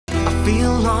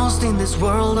feel lost in this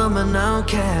world, I'm an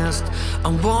outcast.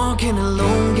 I'm walking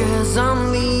alone, guess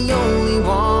I'm the only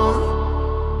one.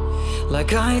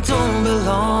 Like I don't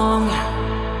belong.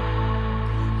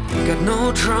 Got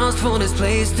no trust for this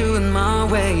place doing my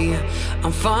way.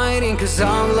 I'm fighting cause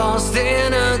I'm lost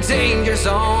in a danger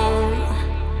zone.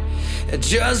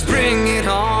 Just bring it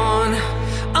on.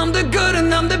 I'm the good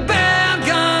and I'm the bad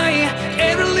guy.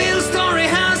 Every little story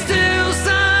has two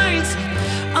sides.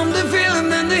 I'm the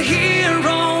villain and the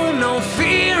hero. No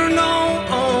fear, no.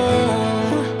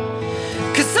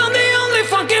 Cause I'm the only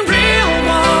fucking real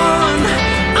one.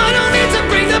 I don't need to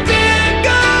bring the big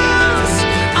guns.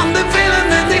 I'm the villain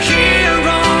and the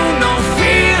hero. No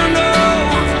fear, no.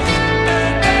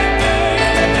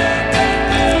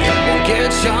 Won't get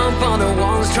jumped on the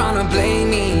ones trying to blame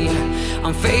me.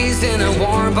 I'm facing a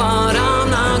war, but I'm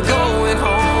not going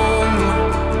home.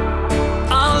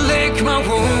 I'll lick my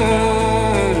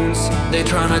wounds. They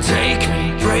tryna take me,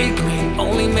 break me,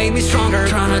 only make me stronger.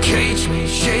 Tryna cage me,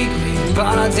 shake me,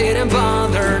 but I didn't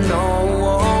bother, no.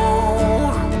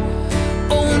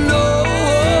 Oh no,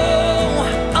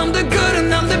 I'm the good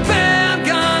and I'm the bad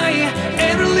guy.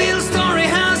 Every little story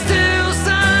has two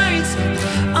sides.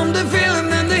 I'm the villain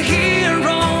and the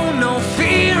hero. No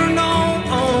fear, no.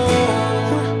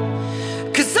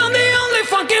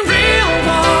 Fucking real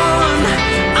one.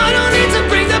 I don't need to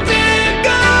bring the big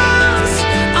guns.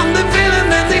 I'm the villain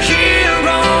and the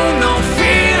hero. No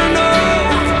fear, no.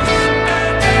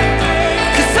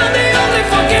 Cause I'm the only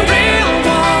fucking real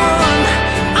one.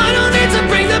 I don't need to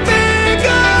bring the big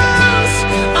guns.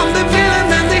 I'm the villain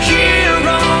and the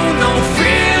hero. No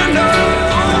fear, no.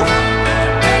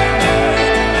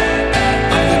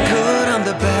 I'm the good, I'm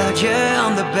the bad, yeah,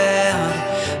 I'm the bad.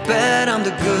 Bad, I'm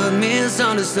the good,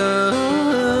 misunderstood.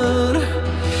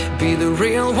 Be the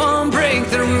real one, break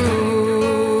the rules.